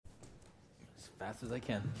fast as I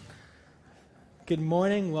can. Good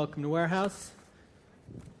morning. Welcome to Warehouse.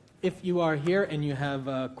 If you are here and you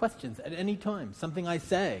have questions at any time, something I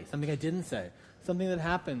say, something I didn't say, something that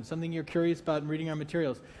happened, something you're curious about in reading our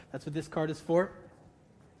materials, that's what this card is for.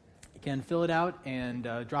 You can fill it out and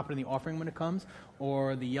drop it in the offering when it comes,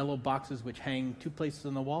 or the yellow boxes which hang 2 places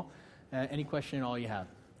on the wall. Any question at all you have.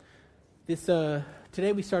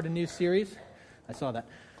 Today we start a new series. I saw that.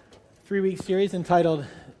 3-week series entitled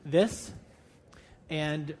This.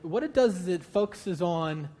 And what it does is it focuses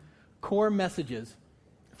on core messages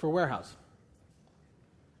for Warehouse.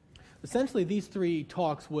 Essentially, these 3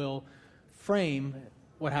 talks will frame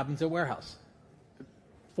what happens at Warehouse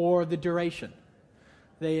for the duration.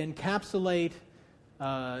 They encapsulate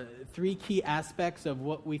 3 key aspects of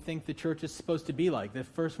what we think the church is supposed to be like. The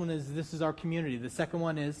first one is, this is our community. The second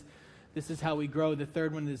one is, this is how we grow. The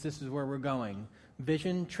third one is, this is where we're going.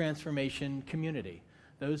 Vision, transformation, community.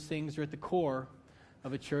 Those things are at the core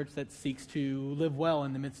of a church that seeks to live well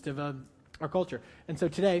in the midst of our culture. And so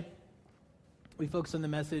today, we focus on the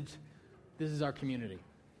message, this is our community.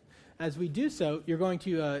 As we do so, you're going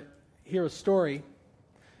to hear a story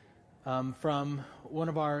from one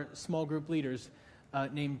of our small group leaders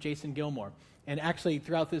named Jason Gilmore. And actually,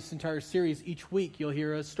 throughout this entire series, each week you'll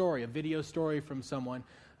hear a story, a video story from someone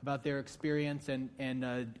about their experience. And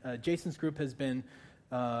Jason's group has been,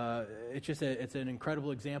 it's an incredible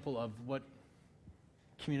example of what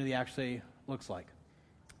community actually looks like.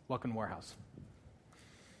 Welcome to Warehouse.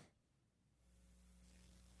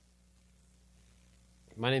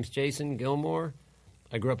 My name's Jason Gilmore.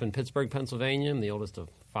 I grew up in Pittsburgh, Pennsylvania. I'm the oldest of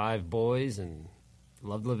 5 boys and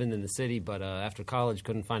loved living in the city, but after college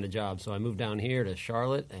couldn't find a job, so I moved down here to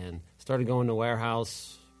Charlotte and started going to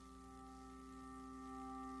Warehouse.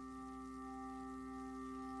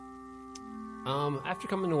 After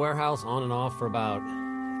coming to Warehouse on and off for about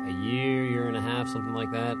a year and a half, something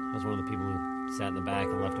like that, I was one of the people who sat in the back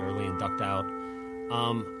and left early and ducked out.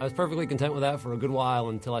 I was perfectly content with that for a good while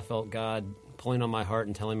until I felt God pulling on my heart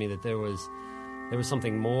and telling me that there was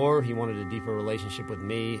something more. He wanted a deeper relationship with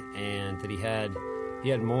me, and that he had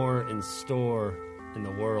more in store in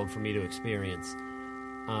the world for me to experience.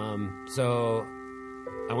 So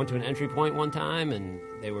I went to an entry point one time, and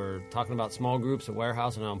they were talking about small groups at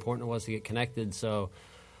Warehouse and how important it was to get connected. So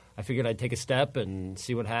I figured I'd take a step and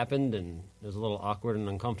see what happened, and it was a little awkward and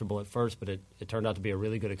uncomfortable at first, but it turned out to be a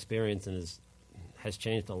really good experience and has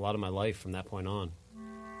changed a lot of my life from that point on.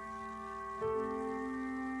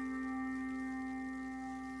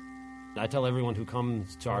 I tell everyone who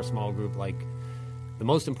comes to our small group, the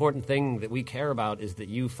most important thing that we care about is that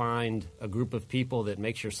you find a group of people that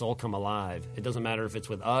makes your soul come alive. It doesn't matter if it's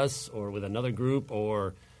with us or with another group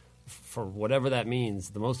or for whatever that means.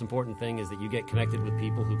 The most important thing is that you get connected with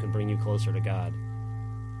people who can bring you closer to God.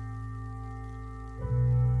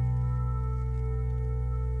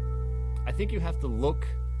 I think you have to look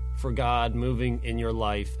for God moving in your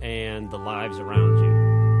life and the lives around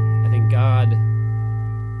you. I think God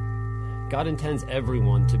intends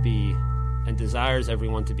everyone to be and desires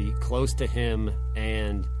everyone to be close to Him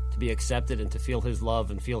and to be accepted and to feel His love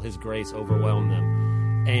and feel His grace overwhelm them.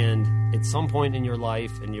 And at some point in your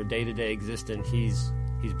life and your day-to-day existence, He's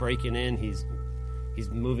breaking in, He's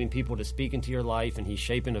moving people to speak into your life, and He's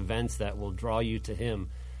shaping events that will draw you to Him.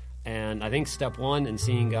 And I think step 1 in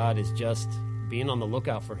seeing God is just being on the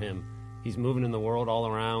lookout for Him. He's moving in the world all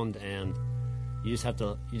around, and you just have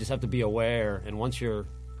to be aware. And once you're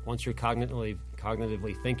cognitively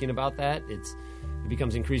thinking about that, it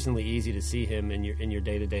becomes increasingly easy to see Him in your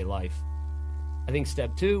day-to-day life. I think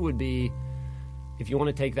step 2 would be, if you want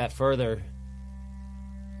to take that further,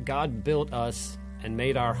 God built us and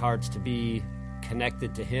made our hearts to be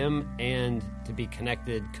connected to Him and to be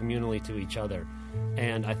connected communally to each other.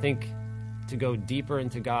 And I think to go deeper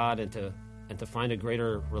into God and to find a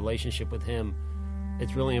greater relationship with Him,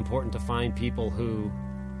 it's really important to find people who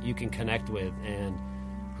you can connect with and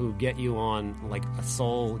who get you on a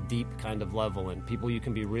soul deep kind of level, and people you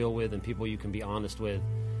can be real with and people you can be honest with.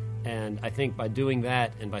 And I think by doing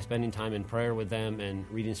that and by spending time in prayer with them and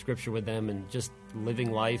reading scripture with them and just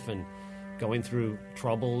living life and going through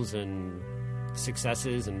troubles and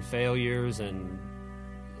successes and failures and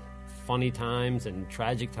funny times and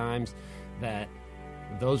tragic times, that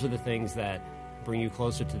those are the things that bring you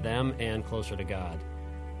closer to them and closer to God.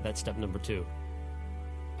 That's step number 2.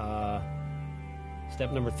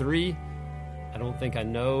 Step number 3, I don't think I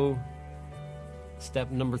know.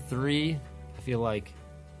 Step number 3, I feel like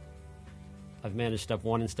I've managed step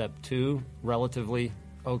 1 and step 2 relatively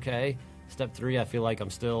okay. Step 3, I feel like I'm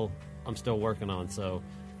still working on. So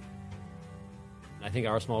I think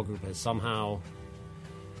our small group has somehow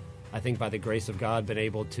I think by the grace of God, been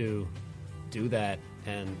able to do that.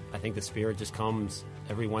 And I think the Spirit just comes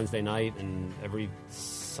every Wednesday night and every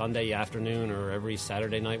Sunday afternoon or every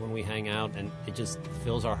Saturday night when we hang out, and it just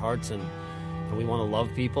fills our hearts, and we want to love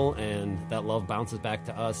people, and that love bounces back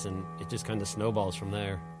to us, and it just kind of snowballs from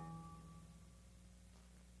there.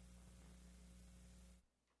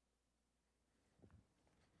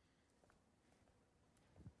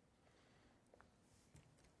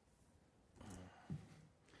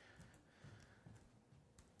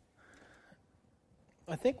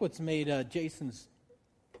 I think what's made Jason's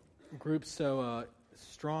group so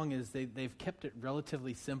strong is they've kept it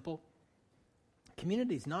relatively simple.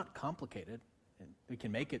 Community's not complicated. We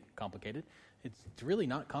can make it complicated. It's really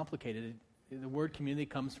not complicated. The word community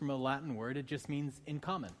comes from a Latin word. It just means in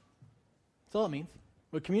common. That's all it means.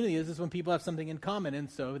 What community is when people have something in common,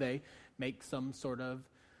 and so they make some sort of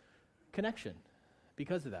connection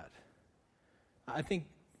because of that. I think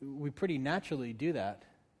we pretty naturally do that.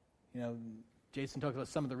 You know, Jason talked about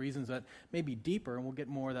some of the reasons that may be deeper, and we'll get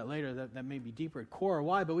more of that later, that may be deeper at core or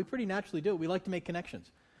why, but we pretty naturally do it. We like to make connections.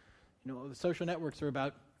 You know, the social networks are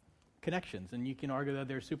about connections, and you can argue that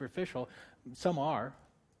they're superficial. Some are,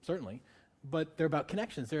 certainly, but they're about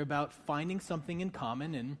connections. They're about finding something in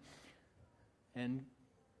common and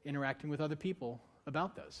interacting with other people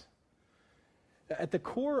about those. At the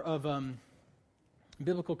core of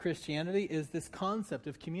biblical Christianity is this concept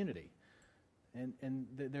of community. And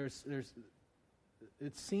there's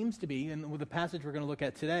it seems to be, and with the passage we're going to look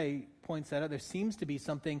at today points that out, there seems to be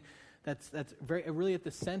something that's really at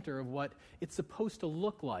the center of what it's supposed to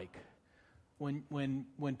look like when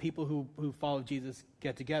people who follow Jesus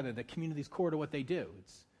get together. The community's core to what they do.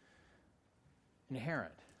 It's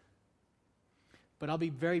inherent. But I'll be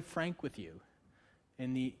very frank with you.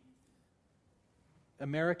 In the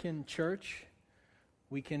American church,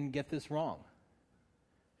 we can get this wrong.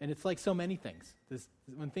 And it's like so many things.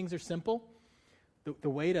 When things are simple, the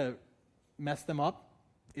way to mess them up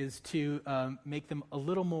is to make them a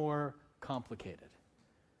little more complicated.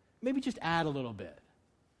 Maybe just add a little bit.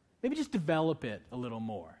 Maybe just develop it a little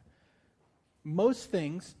more. Most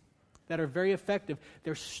things that are very effective,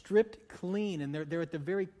 they're stripped clean, and they're at the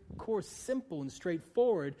very core simple and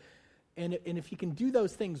straightforward. And if you can do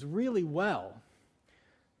those things really well,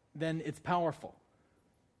 then it's powerful.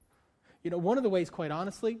 You know, one of the ways, quite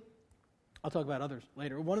honestly, I'll talk about others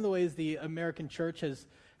later. One of the ways the American church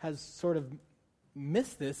has sort of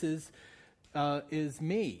missed this is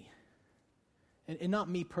me. And not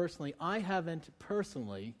me personally. I haven't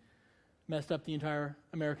personally messed up the entire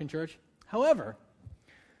American church. However,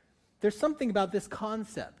 there's something about this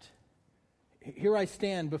concept. Here I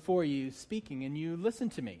stand before you speaking, and you listen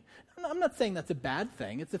to me. I'm not saying that's a bad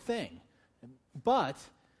thing. It's a thing. But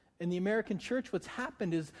in the American church, what's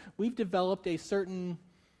happened is we've developed a certain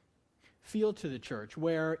feel to the church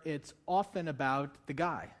where it's often about the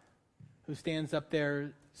guy who stands up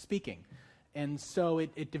there speaking. And so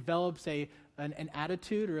it develops an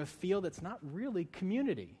attitude or a feel that's not really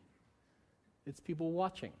community. It's people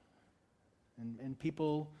watching and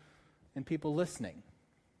people listening.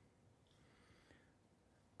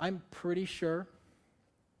 I'm pretty sure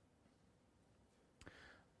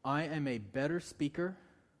I am a better speaker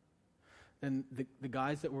than the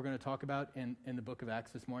guys that we're going to talk about in the book of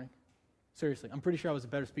Acts this morning. Seriously, I'm pretty sure I was a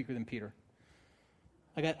better speaker than Peter.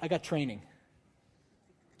 I got training.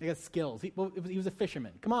 I got skills. He was a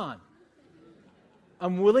fisherman. Come on.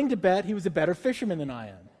 I'm willing to bet he was a better fisherman than I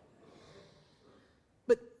am.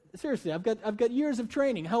 But seriously, I've got years of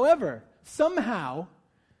training. However, somehow,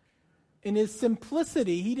 in his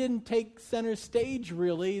simplicity, he didn't take center stage,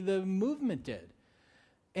 really. The movement did.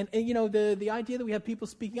 And you know, the idea that we have people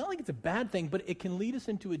speaking, I don't think it's a bad thing, but it can lead us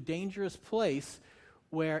into a dangerous place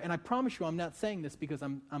where, and I promise you I'm not saying this because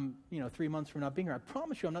I'm 3 months from not being here. I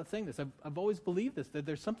promise you I'm not saying this. I've always believed this, that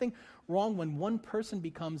there's something wrong when one person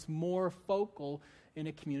becomes more focal in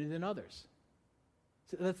a community than others.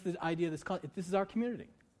 So that's the idea of this. This is our community.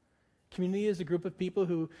 Community is a group of people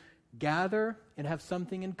who gather and have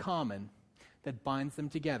something in common that binds them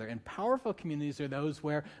together. And powerful communities are those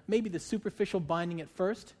where maybe the superficial binding at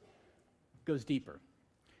first goes deeper,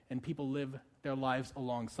 and people live their lives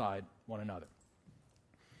alongside one another.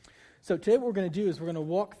 So today what we're going to do is we're going to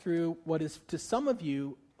walk through what is, to some of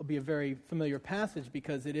you, will be a very familiar passage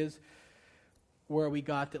because it is where we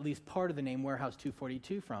got at least part of the name Warehouse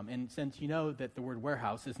 242 from. And since you know that the word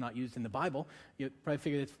warehouse is not used in the Bible, you probably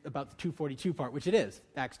figure it's about the 242 part, which it is,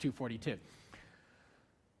 Acts 2:42.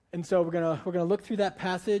 And so we're gonna look through that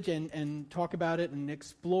passage and talk about it and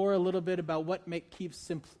explore a little bit about what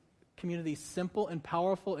keeps community simple and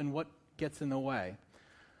powerful and what gets in the way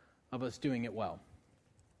of us doing it well.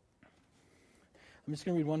 I'm just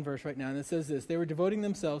going to read one verse right now, and it says this: they were devoting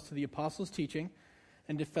themselves to the apostles' teaching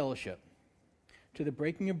and to fellowship, to the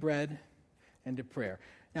breaking of bread and to prayer.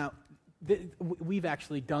 Now, we've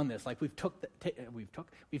actually done this. Like we've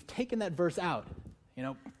taken that verse out. You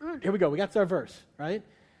know, here we go. We got our verse, right?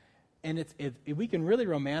 And we can really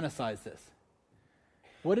romanticize this.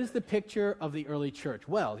 What is the picture of the early church?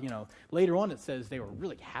 Well, you know, later on it says they were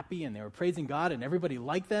really happy and they were praising God and everybody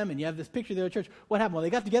liked them, and you have this picture of the early church. What happened? Well,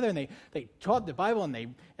 they got together and they taught the Bible and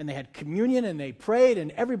they had communion and they prayed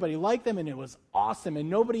and everybody liked them and it was awesome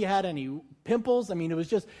and nobody had any pimples. I mean, it was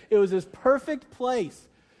this perfect place.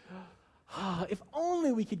 If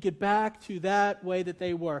only we could get back to that way that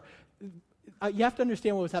they were. You have to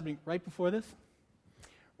understand what was happening right before this.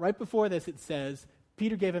 Right before this, it says,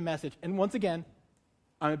 Peter gave a message. And once again,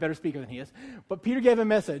 I'm a better speaker than he is. But Peter gave a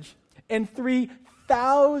message, and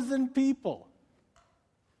 3,000 people,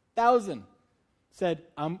 1,000, said,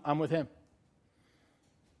 I'm with him.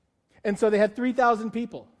 And so they had 3,000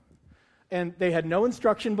 people. And they had no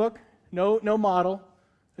instruction book, no model.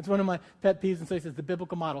 It's one of my pet peeves, and so he says, the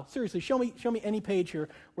biblical model. Seriously, show me any page here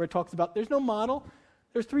where it talks about, there's no model.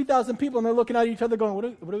 There's 3,000 people, and they're looking at each other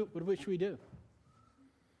going, what should we do?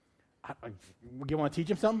 You want to teach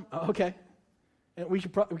them something? Okay. And we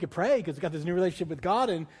could pray because we've got this new relationship with God,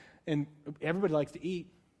 and everybody likes to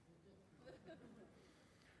eat.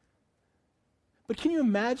 But can you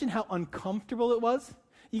imagine how uncomfortable it was?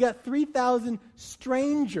 You got 3,000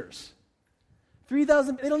 strangers.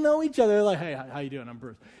 3,000, they don't know each other. They're like, hey, how you doing? I'm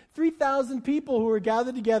Bruce. 3,000 people who are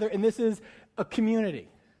gathered together, and this is a community.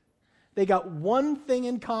 They got one thing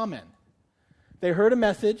in common. They heard a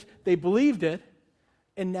message, they believed it,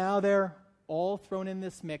 and now they're all thrown in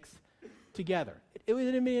this mix together. It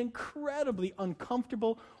would have been an incredibly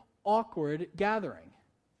uncomfortable, awkward gathering.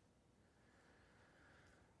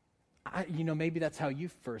 Maybe that's how you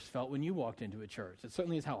first felt when you walked into a church. It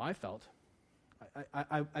certainly is how I felt.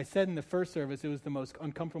 I said in the first service it was the most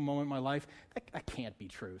uncomfortable moment in my life. That can't be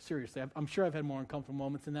true. Seriously, I'm sure I've had more uncomfortable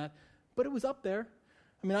moments than that, but it was up there.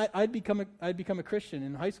 I mean, I'd become a Christian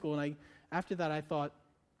in high school, and after that I thought,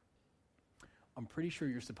 I'm pretty sure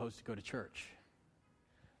you're supposed to go to church.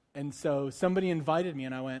 And so somebody invited me,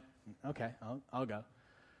 and I went, okay, I'll go.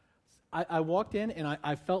 I walked in, and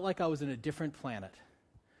I felt like I was in a different planet.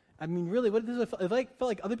 I mean, really, I felt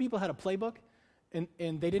like other people had a playbook, and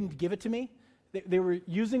they didn't give it to me. They were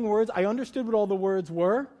using words. I understood what all the words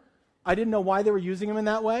were. I didn't know why they were using them in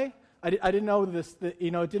that way. I didn't know this. It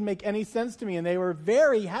didn't make any sense to me, and they were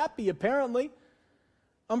very happy, apparently.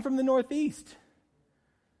 I'm from the Northeast.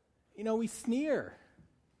 We sneer.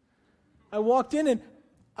 I walked in, and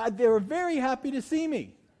they were very happy to see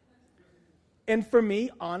me. And for me,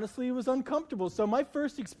 honestly, it was uncomfortable. So my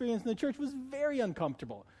first experience in the church was very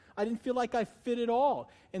uncomfortable. I didn't feel like I fit at all.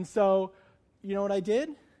 And so, you know what I did?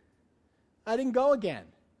 I didn't go again.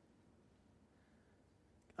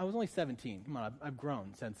 I was only 17. Come on, I've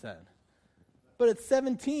grown since then. But at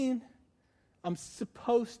 17, I'm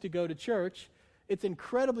supposed to go to church. It's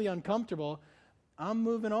incredibly uncomfortable. I'm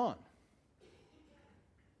moving on.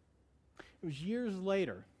 It was years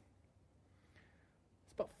later.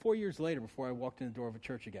 It's about 4 years later before I walked in the door of a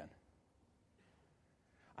church again.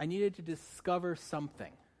 I needed to discover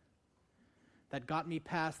something that got me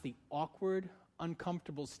past the awkward,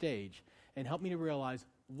 uncomfortable stage and helped me to realize,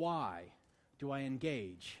 why do I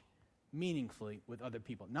engage meaningfully with other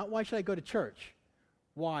people? Not why should I go to church?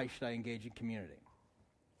 Why should I engage in community?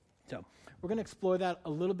 So we're going to explore that a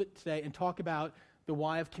little bit today and talk about the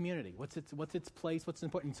why of community. What's its place? What's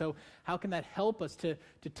important? So how can that help us to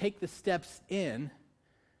take the steps in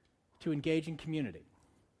to engage in community?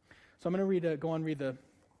 So I'm going to read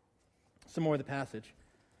some more of the passage.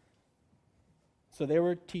 So they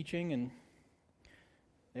were teaching, and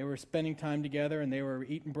they were spending time together, and they were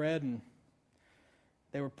eating bread, and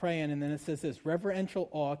they were praying, and then it says this: reverential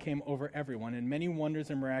awe came over everyone, and many wonders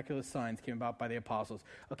and miraculous signs came about by the apostles.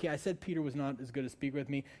 Okay, I said Peter was not as good a speaker with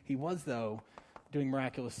me. He was, though, doing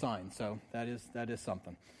miraculous signs, so that is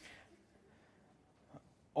something.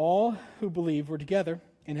 All who believed were together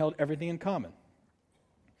and held everything in common.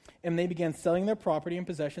 And they began selling their property and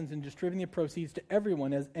possessions and distributing the proceeds to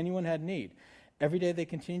everyone as anyone had need. Every day they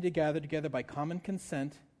continued to gather together by common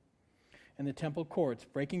consent in the temple courts,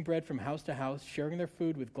 breaking bread from house to house, sharing their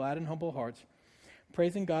food with glad and humble hearts,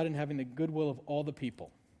 praising God and having the goodwill of all the people.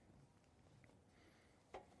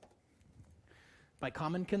 By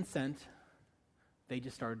common consent, they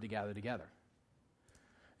just started to gather together.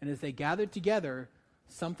 And as they gathered together,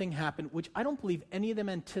 something happened, which I don't believe any of them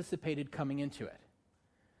anticipated coming into it.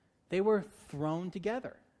 They were thrown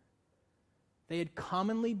together. They had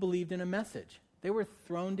commonly believed in a message. They were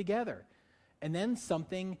thrown together. And then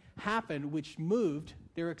something happened which moved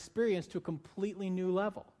their experience to a completely new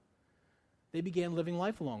level. They began living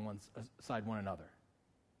life alongside one another.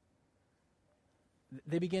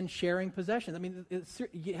 They began sharing possessions. I mean,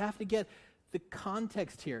 you have to get the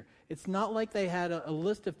context here. It's not like they had a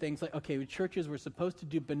list of things like, okay, churches were supposed to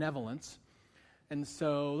do benevolence, and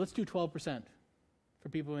so let's do 12% for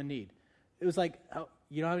people in need. It was like, oh,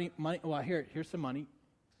 you don't have any money? Well, here's some money.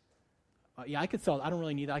 Yeah, I could sell. I don't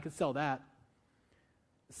really need that. I could sell that.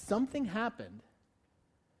 Something happened,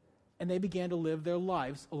 and they began to live their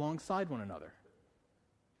lives alongside one another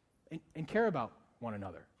and care about one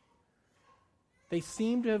another. They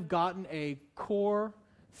seem to have gotten a core,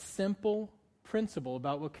 simple principle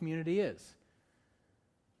about what community is.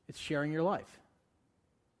 It's sharing your life.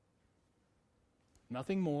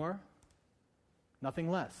 Nothing more, nothing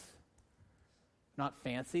less. Not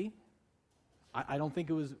fancy. I don't think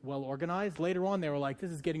it was well organized. Later on, they were like,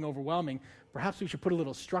 this is getting overwhelming. Perhaps we should put a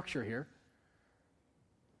little structure here.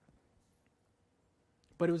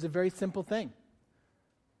 But it was a very simple thing.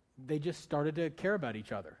 They just started to care about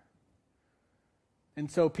each other. And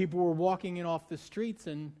so people were walking in off the streets,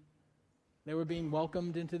 and they were being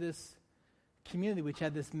welcomed into this community, which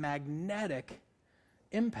had this magnetic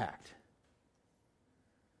impact.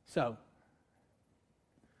 So,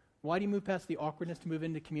 why do you move past the awkwardness to move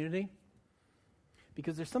into community?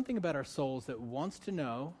 Because there's something about our souls that wants to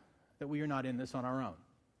know that we are not in this on our own.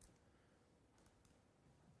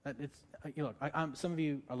 Look, some of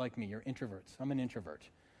you are like me. You're introverts. I'm an introvert,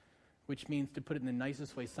 which means, to put it in the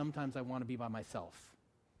nicest way, sometimes I want to be by myself.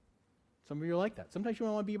 Some of you are like that. Sometimes you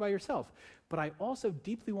want to be by yourself. But I also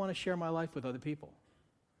deeply want to share my life with other people.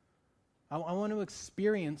 I want to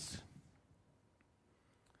experience,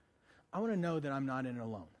 I want to know that I'm not in it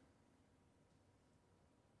alone.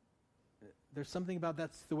 There's something about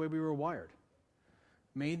that's the way we were wired.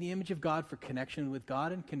 Made in the image of God for connection with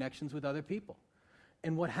God and connections with other people.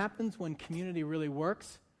 And what happens when community really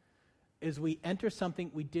works is we enter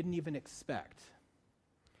something we didn't even expect.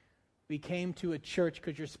 We came to a church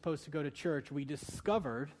because you're supposed to go to church. We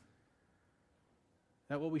discovered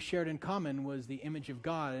that what we shared in common was the image of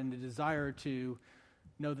God and the desire to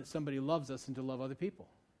know that somebody loves us and to love other people.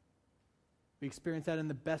 We experience that in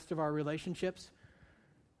the best of our relationships.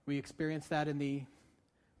 We experience that in the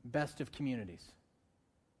best of communities.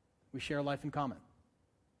 We share life in common.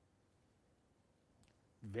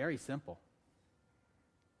 Very simple.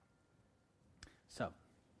 So,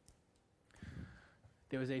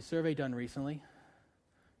 there was a survey done recently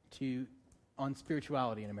on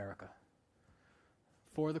spirituality in America.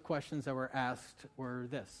 4 of the questions that were asked were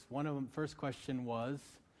this. One of them, first question was,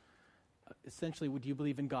 essentially, would you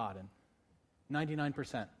believe in God? And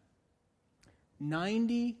 99%.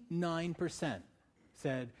 99%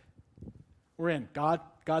 said, we're in.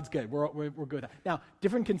 God's good. We're good with that. Now,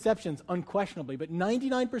 different conceptions, unquestionably, but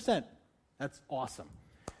 99%, that's awesome.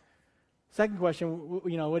 Second question, what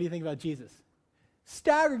do you think about Jesus?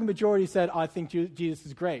 Staggering majority said, I think Jesus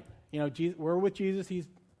is great. We're with Jesus. He's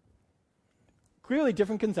clearly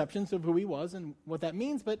different conceptions of who he was and what that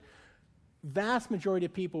means, but vast majority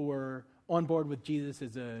of people were on board with Jesus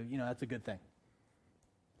as that's a good thing.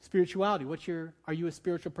 Spirituality, are you a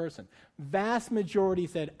spiritual person? Vast majority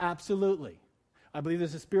said, absolutely. I believe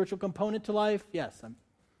there's a spiritual component to life. Yes.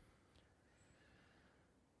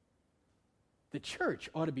 The church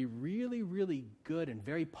ought to be really, really good and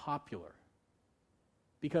very popular.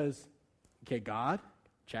 Because, God,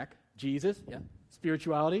 check. Jesus, yeah.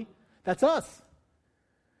 Spirituality, that's us.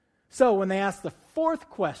 So when they ask the 4th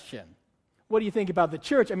question, what do you think about the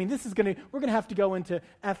church? I mean, we're going to have to go into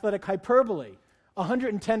athletic hyperbole.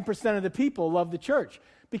 110% of the people love the church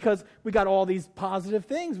because we got all these positive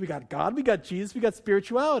things. We got God, we got Jesus, we got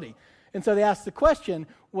spirituality. And so they ask the question,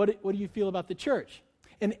 what do you feel about the church?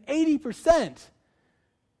 And 80%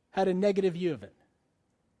 had a negative view of it.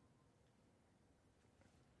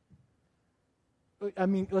 I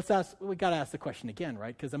mean, we got to ask the question again,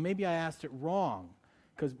 right? Because maybe I asked it wrong.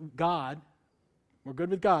 Because God, we're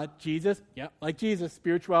good with God. Jesus, yeah, like Jesus.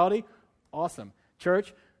 Spirituality, awesome.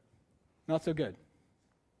 Church, not so good.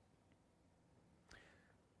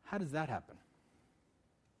 How does that happen?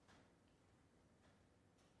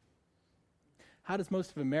 How does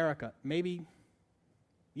most of America, maybe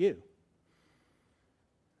you,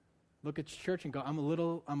 look at church and go, I'm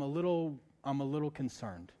a little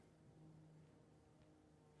concerned.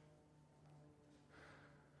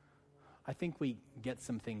 I think we get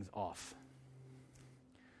some things off.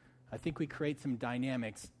 I think we create some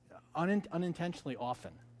dynamics unintentionally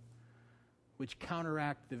often, which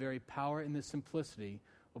counteract the very power and the simplicity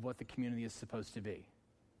of what the community is supposed to be.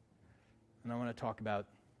 And I want to talk about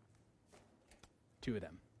two of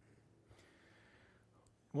them.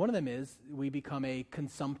 One of them is we become a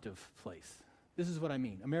consumptive place. This is what I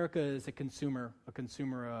mean. America is a consumer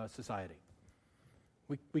society.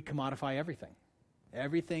 We commodify everything.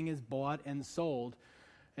 Everything is bought and sold.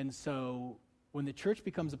 And so when the church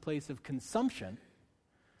becomes a place of consumption,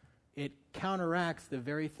 it counteracts the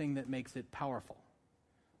very thing that makes it powerful.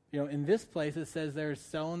 You know, in this place it says they're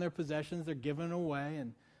selling their possessions, they're giving away,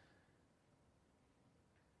 and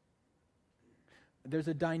there's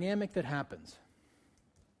a dynamic that happens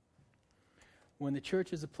when the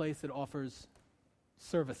church is a place that offers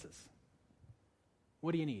services.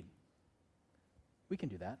 What do you need? We can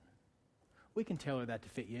do that. We can tailor that to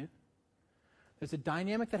fit you. There's a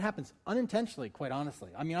dynamic that happens unintentionally, quite honestly.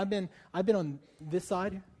 I mean, I've been on this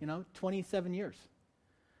side, 27 years.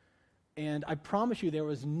 And I promise you there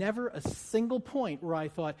was never a single point where I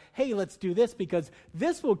thought, hey, let's do this because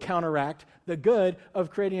this will counteract the good of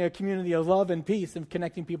creating a community of love and peace and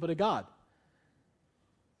connecting people to God.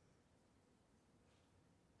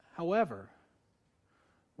 However,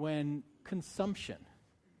 when consumption,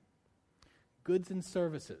 goods and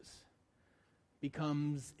services,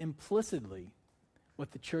 becomes implicitly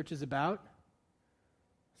what the church is about,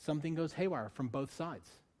 something goes haywire from both sides.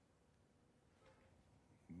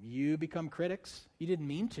 You become critics. You didn't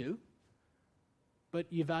mean to, but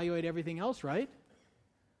you evaluate everything else, right?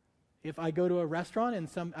 If I go to a restaurant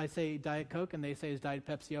and I say Diet Coke and they say, is Diet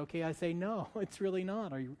Pepsi okay? I say, no, it's really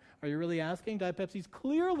not. Are you really asking? Diet Pepsi's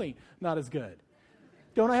clearly not as good.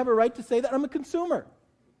 Don't I have a right to say that? I'm a consumer.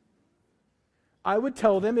 I would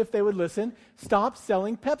tell them, if they would listen, stop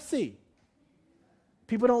selling Pepsi.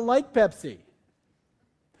 People don't like Pepsi.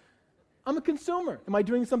 I'm a consumer. Am I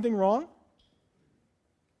doing something wrong?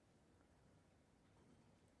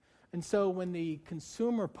 And so when the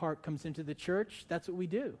consumer part comes into the church, that's what we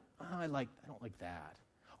do. Oh, I don't like that.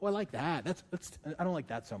 Oh, I like that. I don't like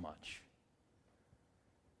that so much.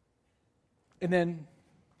 And then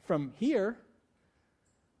from here,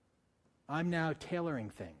 I'm now tailoring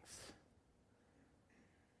things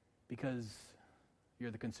because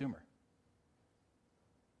you're the consumer.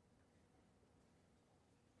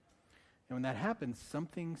 And when that happens,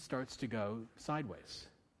 something starts to go sideways.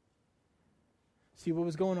 See what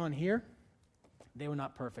was going on here? They were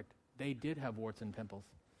not perfect. They did have warts and pimples.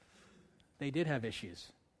 They did have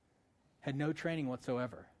issues. Had no training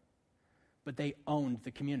whatsoever. But they owned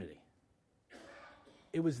the community.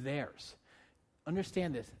 It was theirs.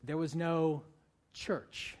 Understand this. There was no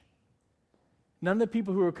church. None of the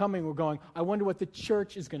people who were coming were going, I wonder what the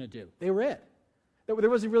church is going to do. They were it. There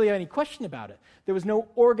wasn't really any question about it. There was no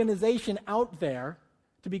organization out there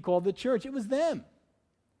to be called the church. It was them.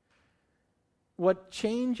 What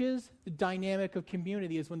changes the dynamic of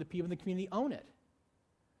community is when the people in the community own it.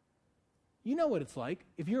 You know what it's like.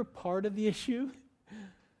 If you're part of the issue,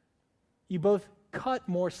 you both cut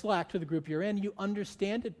more slack to the group you're in, you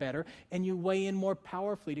understand it better, and you weigh in more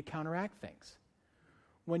powerfully to counteract things.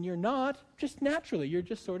 When you're not, just naturally, you're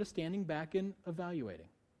just sort of standing back and evaluating.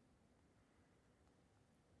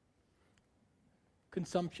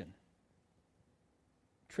 Consumption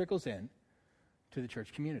trickles in to the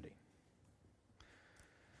church community.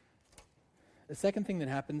 The second thing that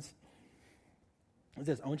happens is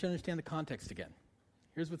this. I want you to understand the context again.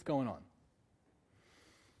 Here's what's going on.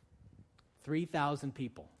 3,000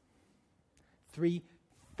 people.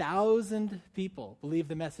 3,000 people believed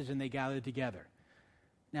the message and they gathered together.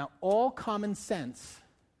 Now, all common sense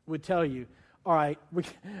would tell you, all right, we're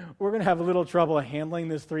going to have a little trouble handling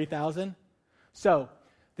this 3,000. So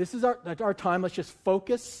this is our time. Let's just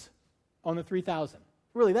focus on the 3,000.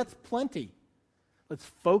 Really, that's plenty. Let's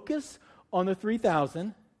focus on the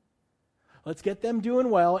 3,000. Let's get them doing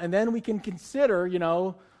well, and then we can consider,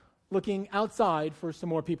 looking outside for some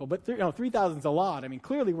more people. But 3,000 is a lot. I mean,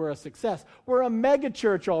 clearly we're a success. We're a mega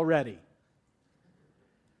church already.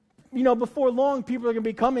 Before long, people are going to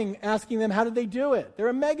be coming, asking them, how did they do it? They're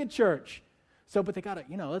a mega church. So, but they got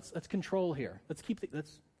to, let's control here. Let's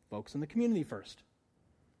focus on the community first.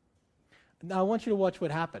 Now, I want you to watch what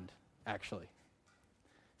happened, actually.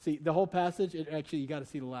 See, the whole passage, you got to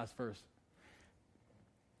see the last verse.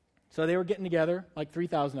 So they were getting together, like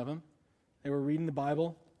 3,000 of them. They were reading the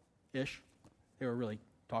Bible-ish. They were really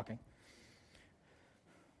talking.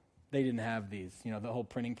 They didn't have these, the whole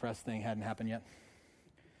printing press thing hadn't happened yet.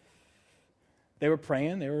 They were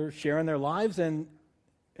praying, they were sharing their lives, and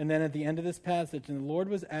then at the end of this passage, and the Lord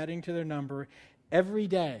was adding to their number every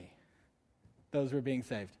day those who were being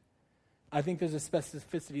saved. I think there's a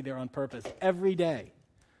specificity there on purpose. Every day.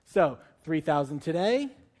 So, 3,000 today,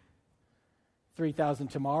 3,000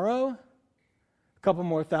 tomorrow, a couple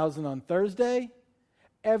more thousand on Thursday.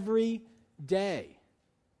 Every day,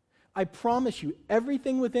 I promise you,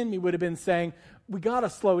 everything within me would have been saying, we got to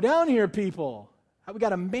slow down here, people. We got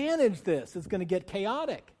to manage this. It's going to get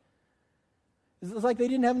chaotic. It's like they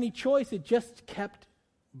didn't have any choice. It just kept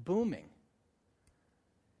booming.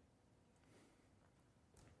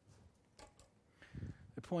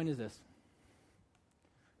 The point is this.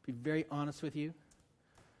 Be very honest with you.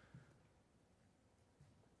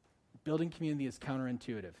 Building community is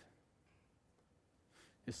counterintuitive.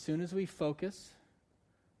 As soon as we focus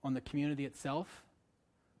on the community itself,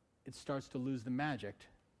 it starts to lose the magic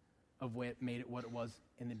of what made it what it was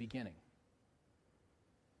in the beginning.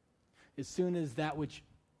 As soon as that which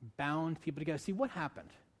bound people together, see what happened?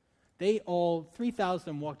 They all, 3,000 of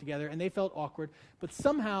them walked together and they felt awkward, but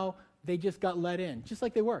somehow they just got let in, just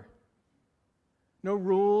like they were. No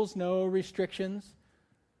rules, no restrictions.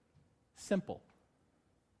 Simple.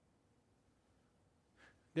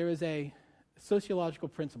 There is a sociological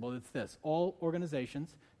principle that's this: all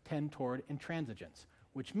organizations tend toward intransigence,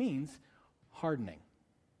 which means hardening.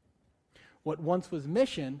 What once was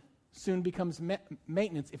mission soon becomes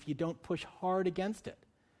maintenance if you don't push hard against it.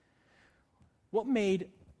 What made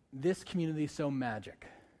this community so magic?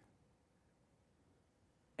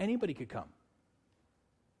 Anybody could come.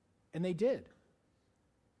 And they did.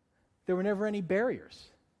 There were never any barriers.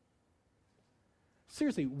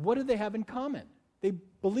 Seriously, what did they have in common? They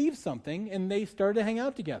believed something and they started to hang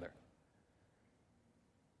out together.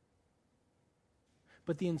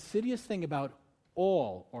 But the insidious thing about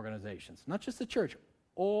all organizations, not just the church,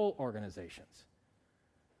 all organizations,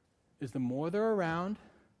 is the more they're around,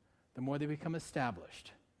 the more they become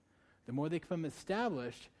established. The more they become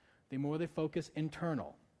established, the more they focus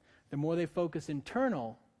internal. The more they focus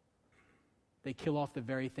internal, they kill off the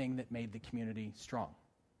very thing that made the community strong.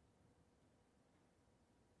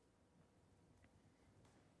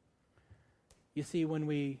 You see,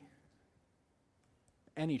 when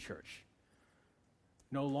any church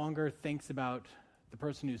no longer thinks about the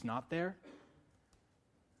person who's not there,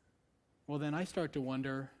 well, then I start to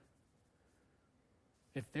wonder,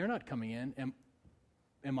 if they're not coming in,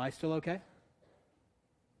 am I still okay?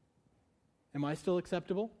 Am I still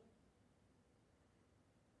acceptable?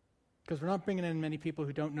 Because we're not bringing in many people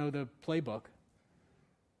who don't know the playbook.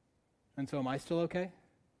 And so am I still okay?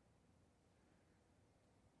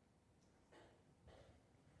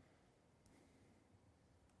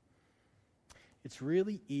 It's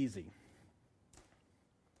really easy.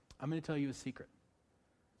 I'm going to tell you a secret.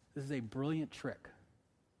 This is a brilliant trick.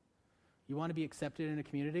 You want to be accepted in a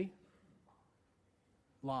community?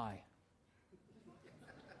 Lie.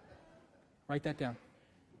 Write that down.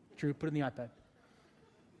 Drew, put it in the iPad.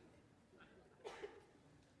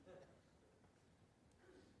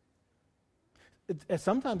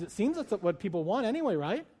 Sometimes it seems that's what people want anyway,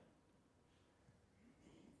 right?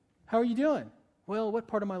 How are you doing? Well, what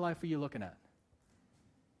part of my life are you looking at?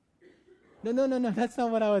 No, that's not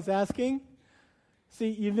what I was asking. See,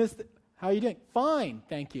 you missed it. How are you doing? Fine,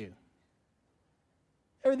 thank you.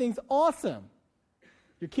 Everything's awesome.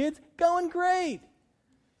 Your kids? Going great.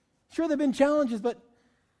 Sure, there have been challenges, but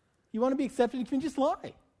you want to be accepted, you can just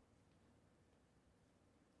lie.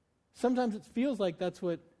 Sometimes it feels like that's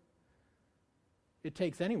what it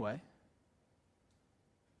takes anyway.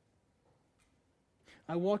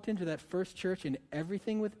 I walked into that first church and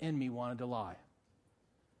everything within me wanted to lie.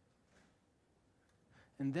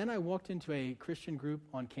 And then I walked into a Christian group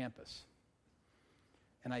on campus,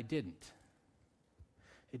 and I didn't.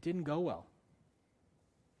 It didn't go well.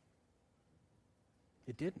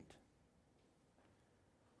 It didn't.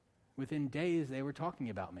 Within days, they were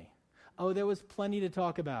talking about me. Oh, there was plenty to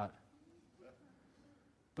talk about.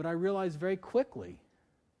 But I realized very quickly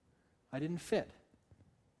I didn't fit.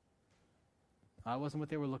 I wasn't what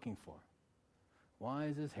they were looking for. Why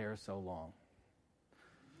is his hair so long?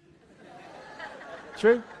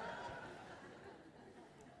 True?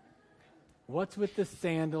 What's with the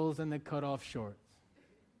sandals and the cut-off shorts?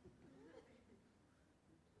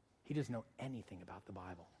 He doesn't know anything about the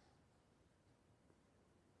Bible.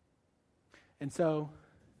 And so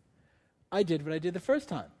I did what I did the first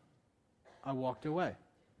time. I walked away.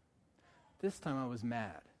 This time I was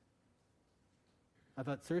mad. I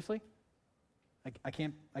thought, seriously? I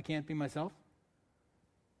can't be myself?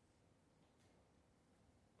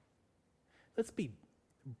 Let's be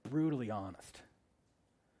brutally honest.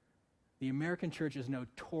 The American church is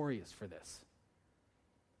notorious for this.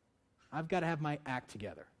 I've got to have my act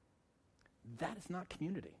together. That is not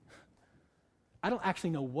community. I don't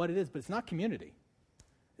actually know what it is, but it's not community.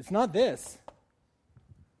 It's not this.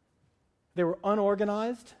 They were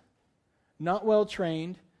unorganized, not well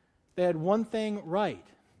trained. They had one thing right.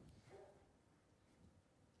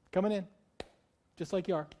 Coming in, just like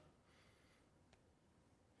you are.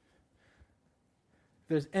 If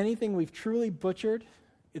there's anything we've truly butchered,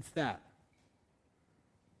 it's that.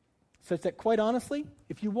 Such that, quite honestly,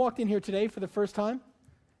 if you walked in here today for the first time,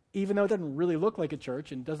 even though it doesn't really look like a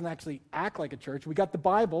church and doesn't actually act like a church, we got the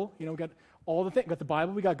Bible, we got all the things. We got the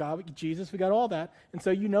Bible, we got God, we got Jesus, we got all that. And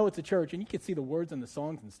so you know it's a church, and you can see the words and the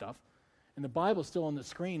songs and stuff. And the Bible's still on the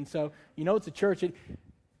screen, so you know it's a church.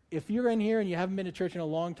 If you're in here and you haven't been to church in a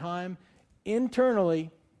long time, internally,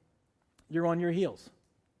 you're on your heels.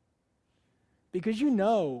 Because you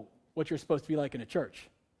know what you're supposed to be like in a church.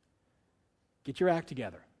 Get your act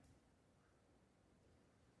together.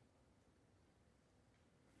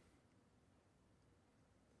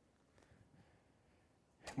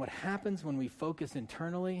 What happens when we focus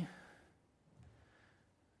internally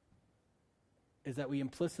is that we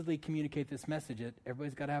implicitly communicate this message that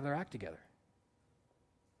everybody's got to have their act together.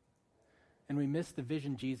 And we miss the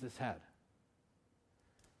vision Jesus had.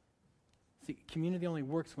 See, community only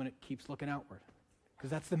works when it keeps looking outward, because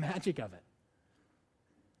that's the magic of it.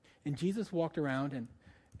 And Jesus walked around and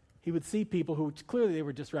he would see people who clearly they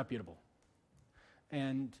were disreputable.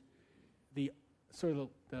 And the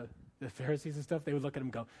Pharisees and stuff, they would look at him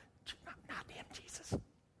and go, not him, Jesus.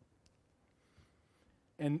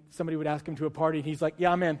 And somebody would ask him to a party, and he's like,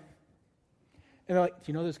 yeah, I'm in. And they're like,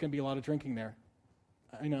 do you know there's going to be a lot of drinking there?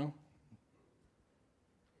 I know.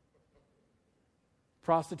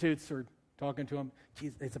 Prostitutes are talking to him.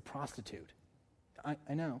 Geez, it's a prostitute. I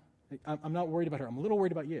know. I'm not worried about her. I'm a little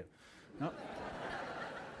worried about you. Not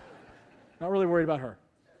really worried about her.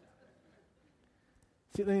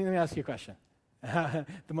 See, let me ask you a question.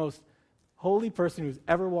 The most holy person who's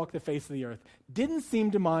ever walked the face of the earth didn't seem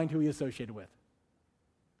to mind who he associated with.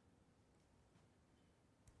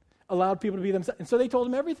 Allowed people to be themselves. And so they told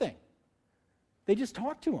him everything. They just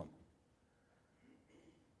talked to him.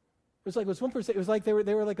 It was one person, it was like they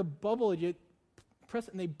were like a bubble, you press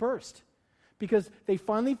it and they burst. Because they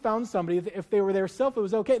finally found somebody, if they were their self, it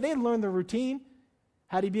was okay. They had learned the routine.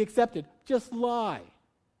 How do you be accepted? Just lie.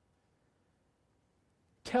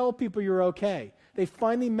 Tell people you're okay. They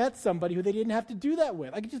finally met somebody who they didn't have to do that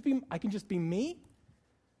with. I can just be me,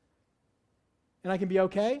 and I can be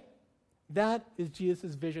okay. That is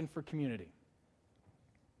Jesus' vision for community.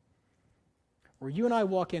 Where you and I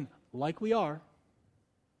walk in like we are,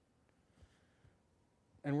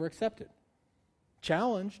 and we're accepted.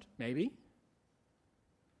 Challenged, maybe.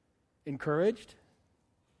 Encouraged,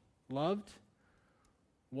 loved,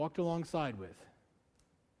 walked alongside with.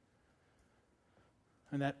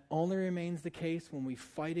 And that only remains the case when we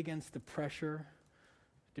fight against the pressure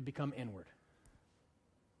to become inward.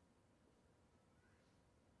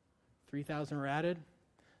 3,000 were added.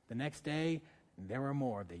 The next day, there were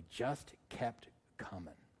more. They just kept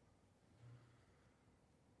coming.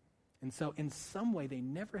 And so, in some way, they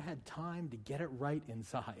never had time to get it right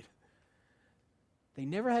inside. They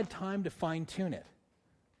never had time to fine-tune it.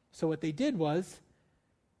 So what they did was,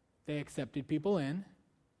 they accepted people in.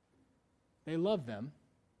 They loved them.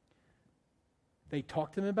 They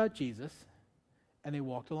talked to them about Jesus, and they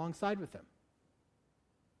walked alongside with them.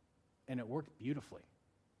 And it worked beautifully.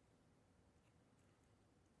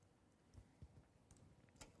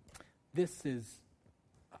 This is,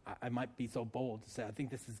 I might be so bold to say, I think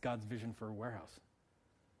this is God's vision for a warehouse.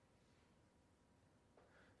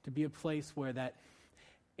 To be a place where that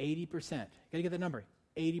 80%, you got to get that number,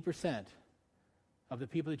 80% of the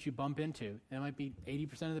people that you bump into, and it might be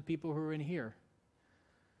 80% of the people who are in here,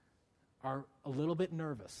 are a little bit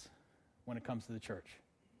nervous when it comes to the church.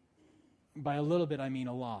 By a little bit, I mean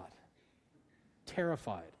a lot.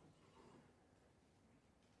 Terrified.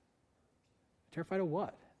 Terrified of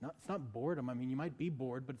what? It's not boredom. I mean, you might be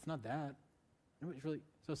bored, but it's not that. It's really,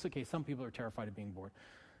 so it's okay, some people are terrified of being bored.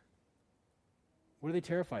 What are they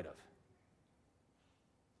terrified of?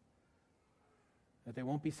 That they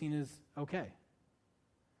won't be seen as okay.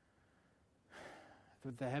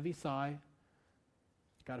 With the heavy sigh,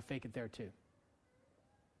 got to fake it there too.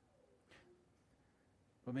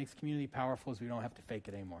 What makes community powerful is we don't have to fake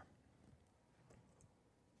it anymore.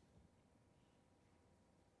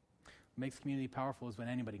 What makes community powerful is when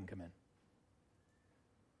anybody can come in.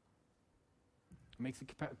 What makes the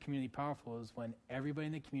community powerful is when everybody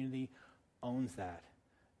in the community owns that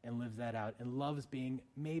and lives that out and loves being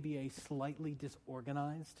maybe a slightly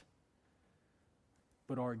disorganized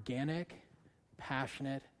but organic,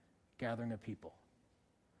 passionate gathering of people.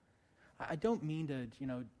 I don't mean to,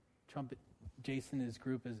 trumpet Jason and his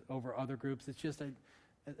group as over other groups. It's just,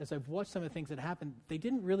 as I've watched some of the things that happened, they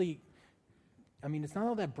didn't really, it's not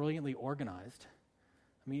all that brilliantly organized.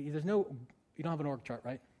 You don't have an org chart,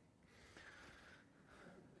 right?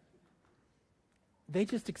 they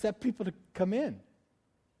just accept people to come in.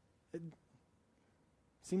 It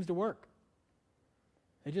seems to work.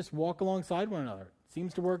 They just walk alongside one another. It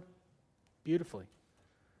seems to work beautifully.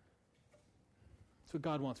 That's what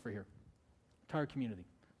God wants for here. Entire community.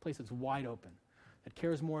 A place that's wide open, that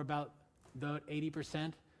cares more about the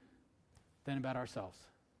 80% than about ourselves.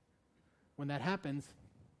 When that happens,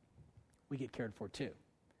 we get cared for too,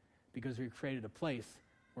 because we've created a place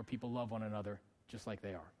where people love one another just like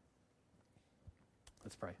they are.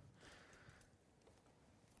 Let's pray.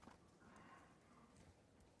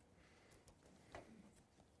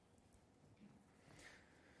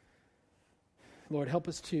 Lord, help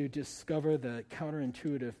us to discover the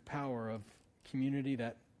counterintuitive power of community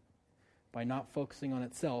that, by not focusing on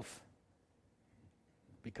itself,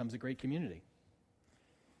 becomes a great community.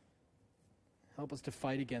 Help us to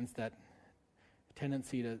fight against that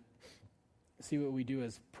tendency to see what we do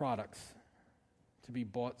as products, to be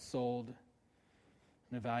bought, sold,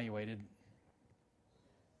 and evaluated.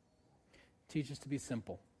 Teach us to be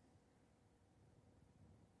simple.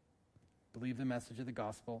 Believe the message of the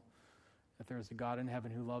gospel, that there is a God in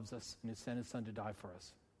heaven who loves us and who sent his Son to die for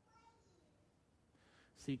us.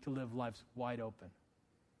 Seek to live lives wide open,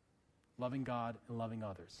 loving God and loving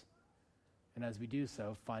others. And as we do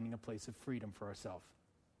so, finding a place of freedom for ourselves.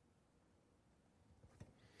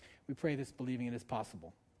 We pray this believing it is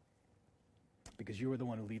possible, because you are the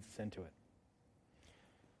one who leads us into it.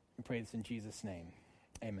 We pray this in Jesus' name.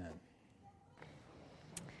 Amen.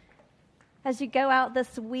 As you go out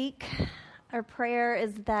this week, our prayer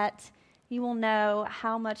is that you will know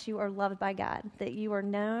how much you are loved by God, that you are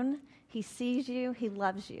known, he sees you, he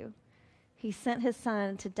loves you. He sent his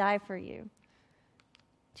Son to die for you.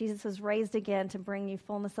 Jesus was raised again to bring you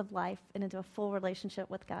fullness of life and into a full relationship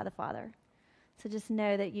with God the Father. So just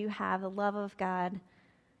know that you have the love of God.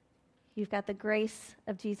 You've got the grace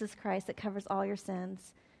of Jesus Christ that covers all your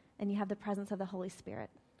sins, and you have the presence of the Holy Spirit.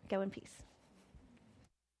 Go in peace.